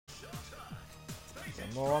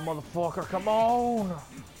Come on, motherfucker, come on!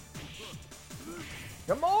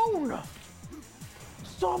 Come on!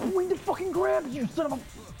 Stop doing the fucking grabs, you son of a...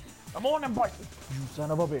 Come on, M.Bison! You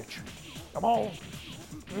son of a bitch! Come on!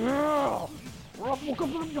 Yeah! Ruffle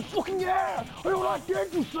comes up your fucking ass! I don't like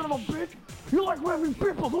that, you son of a bitch! You like grabbing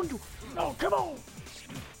people, don't you? No, come on!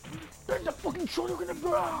 Take the fucking shoulder in the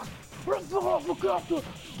grass! Ruffle comes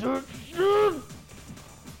up!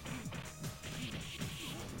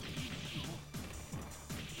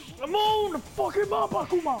 Come on! Fuck him up,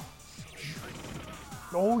 Akuma!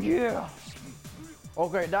 Oh yeah!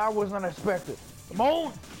 Okay, that was unexpected. Come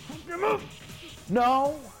on! Fuck him up!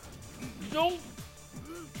 No!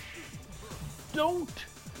 Don't!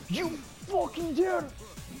 You fucking dare!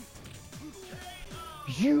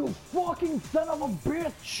 You fucking son of a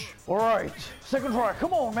bitch! Alright, second try.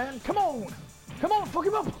 Come on, man! Come on! Come on, fuck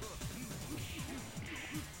him up!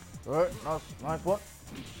 Alright, nice one.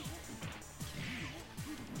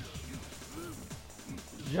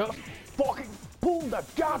 Just fucking pull the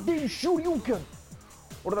goddamn shoryuken!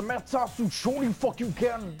 Or the Satsui shoryuken fuck you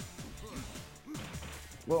can!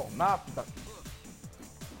 Well, not that.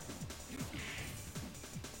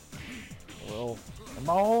 Well, come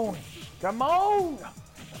on! Come on!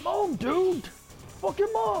 Come on, dude! Fuck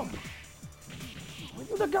him up!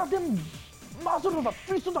 You the goddamn master of the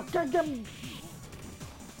fist of the goddamn...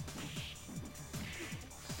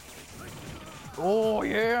 Oh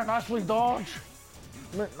yeah, nicely dodged!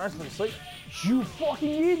 Nicely safe. You fucking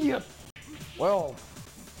idiot! Well,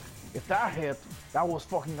 if that hit, that was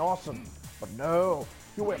fucking awesome. But no,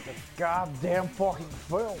 you went to goddamn fucking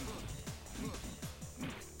fail.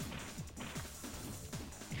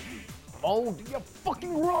 Oh, you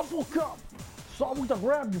fucking ruffle cup! Stop with the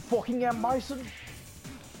grab, you fucking M.Bison!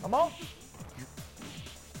 Come on!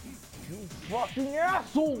 You fucking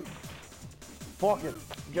asshole! Fuck it.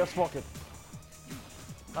 Just fuck it.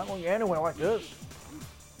 Not going anywhere like this.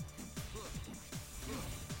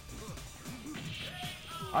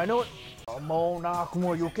 I know it. Come on,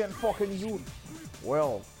 Akuma, you can fucking do it.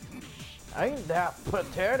 Well, ain't that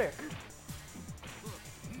pathetic?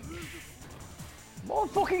 Come on,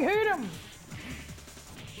 fucking hit him!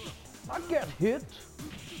 Not get hit.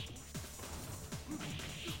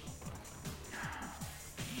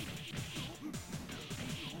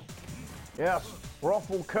 Yes,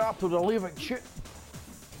 ruffle cup to the living shit.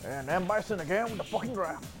 And M.Bison again with the fucking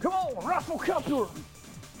grab. Come on, ruffle cup to her!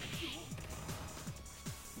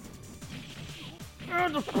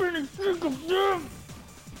 And the spinning stick of them!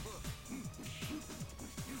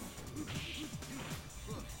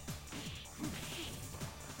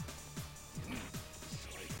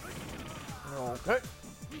 Okay.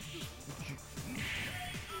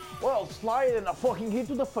 Well, slide and a fucking hit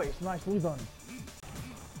to the face. Nicely done.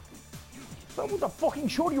 Stop with the fucking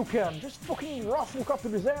shoryuken. Just fucking ruffle up to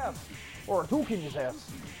his ass. Or Duke in his ass.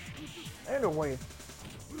 Anyway.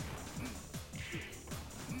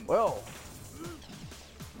 Well.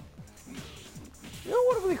 You know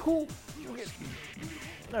what would be cool?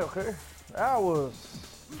 Okay. That was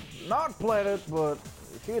not planned, but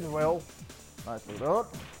it hit well. Nicely done.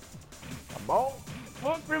 Come on.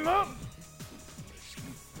 Fuck him up.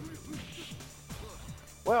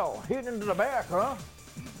 Well, hit into the back, huh?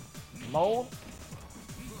 Come on.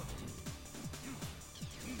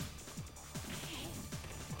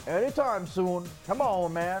 Anytime soon. Come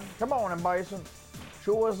on, man. Come on, M.Bison.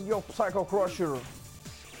 Show us your Psycho Crusher.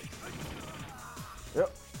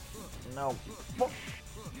 Yep. No. Fuck.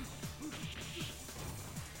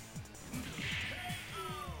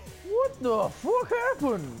 What the fuck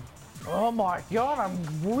happened? Oh my god,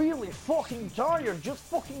 I'm really fucking tired. Just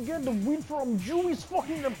fucking get the win from you is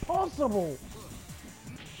fucking impossible.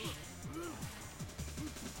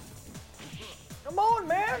 Come on,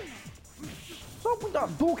 man. Stop with that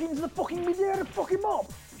duking into the fucking midair and fuck him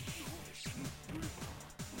up.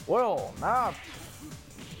 Well, not.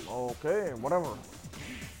 Okay, whatever.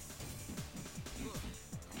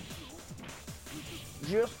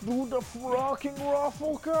 Just do the fucking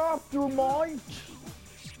ruffle copter, mate.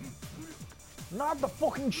 Not the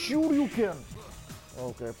fucking shoryuken.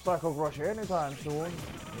 Okay, Psycho Crusher anytime soon.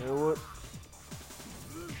 Do it.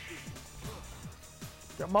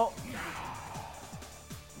 Come on.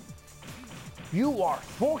 You are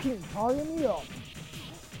fucking tying me up.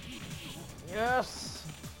 Yes.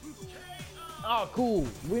 Oh, cool.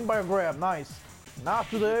 Win by a grab. Nice. Not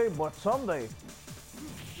today, but someday.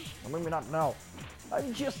 Or maybe not now.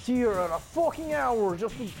 I'm just here at a fucking hour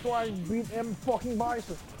just to try and beat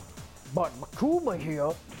M.Bison. But Akuma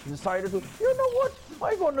here decided to, you know what?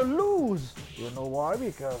 I'm gonna lose. You know why?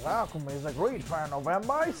 Because Akuma is a great fan of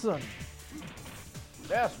M.Bison.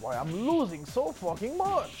 That's why I'm losing so fucking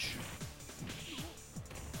much.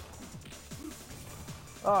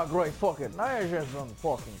 Ah, great, fuck it. Now I just don't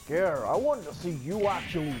fucking care. I want to see you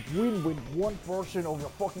actually win with 1% of your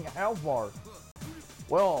fucking health bar.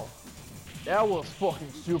 Well, that was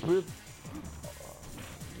fucking stupid.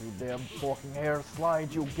 You damn fucking hair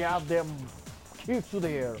slide, you goddamn kick to the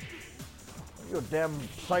air. You damn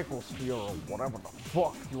psychosphere or whatever the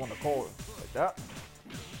fuck you want to call it. Like that.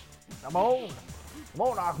 Come on. Come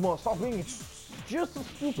on, Akuma, stop being just a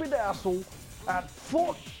stupid asshole and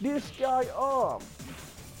fuck this guy up.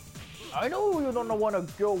 I know you don't want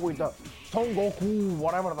to go with the Son Goku,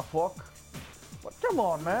 whatever the fuck. But come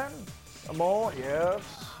on, man. Come on, yes.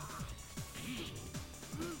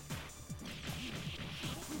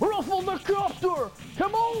 Ruffle the copter!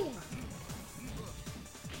 Come on!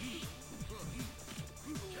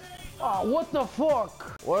 Ah, what the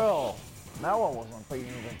fuck? Well, now I wasn't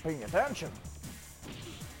even paying attention.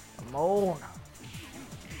 Come on.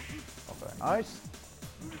 Okay, nice.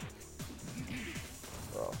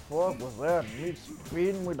 The fuck was that?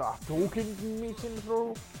 Mid-spin with a token meeting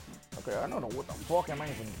through? Okay, I don't know what the fuck am I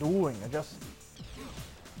even doing. I just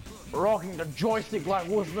rocking the joystick like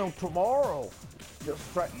was no tomorrow.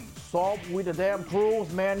 Just try stop with the damn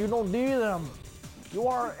trolls, man. You don't need them. You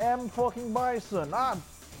are M.Bison, not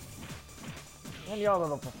any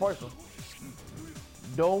other fighter.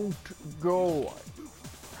 Don't go.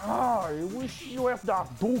 Ah, I wish you have that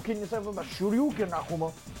Hadouken instead of the Shoryuken,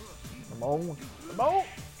 Akuma. Come on. Come on.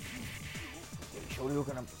 Get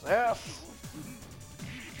Shoryuken and possess.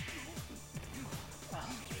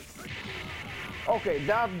 Okay,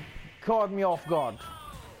 that caught me off guard.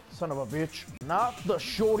 Son of a bitch. Not the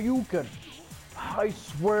Shoryuken. I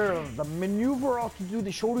swear, the maneuver how to do the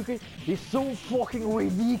Shoryuken is so fucking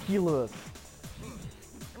ridiculous.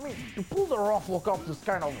 I mean, to pull the rough look up is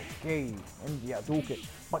kind of okay in the Hadouken.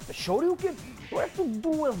 But the Shoryuken, you have to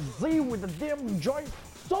do a Z with the damn joint.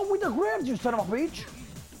 Stop with the grabs, you son of a bitch.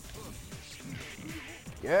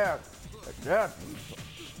 Yeah, like that.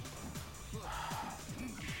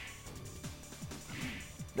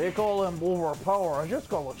 They call him overpowered. I just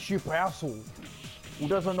call it cheap asshole who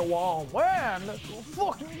doesn't know how when to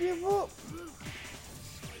fucking give up.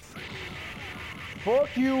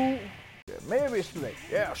 Fuck you. Yeah, maybe it's today.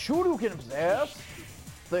 Yeah, Shoryuken his ass.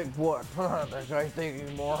 Think what? That guy's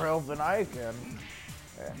taking more health than I can.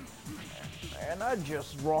 And I'm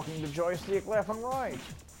just rocking the joystick left and right.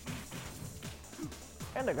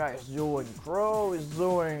 And the guy is doing Crow is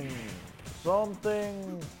doing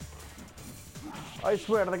something. I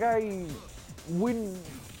swear, the guy wins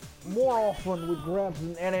more often with grabs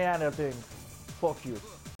than any other thing. Fuck you.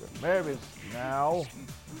 Maybe it's now.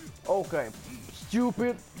 Okay.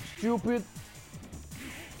 Stupid. Stupid.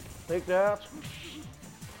 Take that.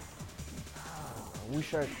 I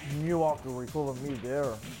wish I knew how to recover me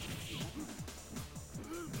there.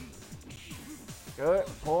 Okay,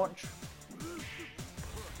 punch.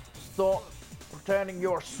 Stop pretending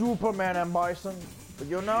you're Superman, M.Bison, but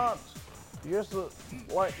you're not. You're just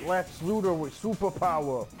like Lex Luthor with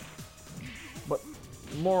superpower, but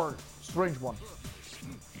more strange one.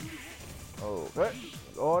 Okay,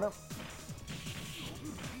 got him.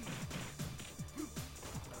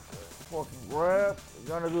 Fucking grab. We're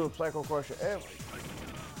gonna do a Psycho Crusher.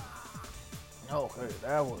 Okay,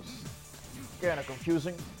 that was kind of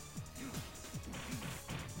confusing.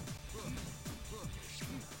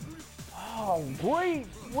 Oh, great!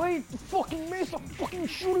 Wait, fucking miss a fucking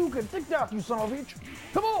Shoryuken! Take that, you son of a bitch!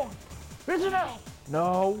 Come on! Is it now?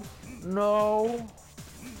 No. No.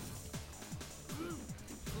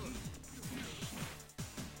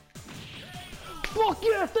 Fuck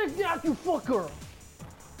yeah! Take that, you fucker!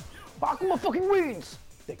 Akuma fucking wins!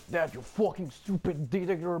 Take that, you fucking stupid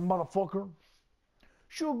detector motherfucker!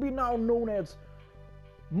 Should be now known as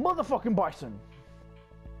motherfucking Bison.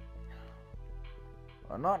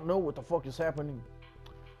 I not know what the fuck is happening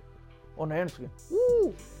on the end screen.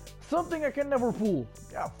 Woo! Something I can never pull.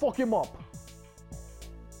 Yeah, fuck him up.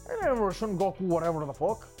 I never Son Goku whatever the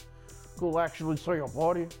fuck could actually say your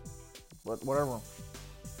body, but whatever.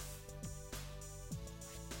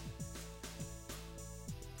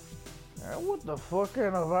 Yeah, what the fuck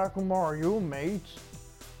kind of Akuma are you, mate?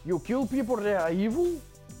 You kill people that are evil?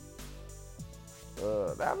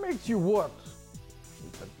 That makes you what?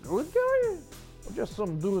 A good guy? Or just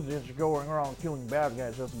some dude that's going around killing bad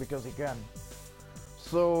guys just because he can?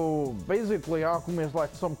 So basically Akuma is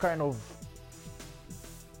like some kind of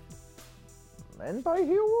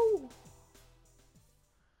anti-hero?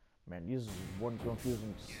 Man, this is one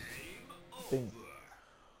confusing thing.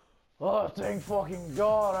 Oh, thank fucking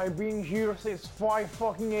God, I've been here since 5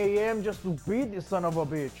 fucking AM just to beat this son of a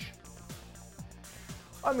bitch.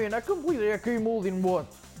 I mean, I completed Akuma in what,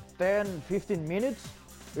 10-15 minutes?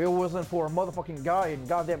 It wasn't for a motherfucking guy and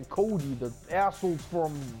goddamn Cody, the assholes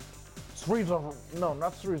from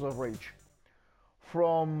not Streets of Rage.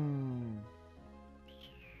 From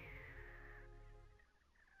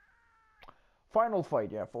Final Fight,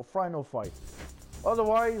 yeah, for Final Fight.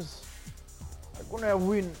 Otherwise, I'm gonna have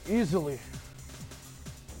win easily.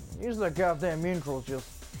 Use the goddamn intro just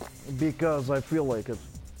because I feel like it.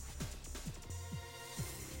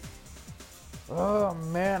 Oh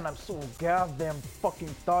man, I'm so goddamn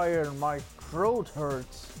fucking tired, my throat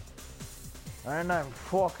hurts. And I'm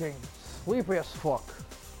fucking sleepy as fuck.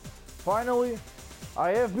 Finally,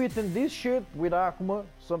 I have beaten this shit with Akuma,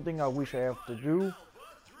 something I wish I have to do.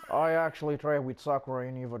 I actually tried with Sakura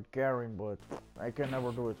and even Karen, but I can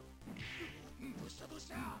never do it.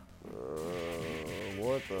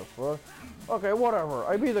 What the fuck? Okay, whatever.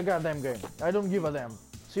 I beat the goddamn game. I don't give a damn.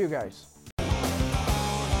 See you guys.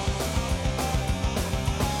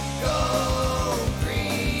 Go,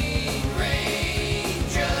 Green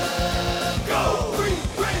Ranger! Go, Green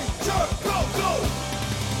Ranger! Go, go!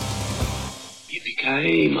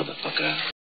 Yippee-ki-yay, motherfucker.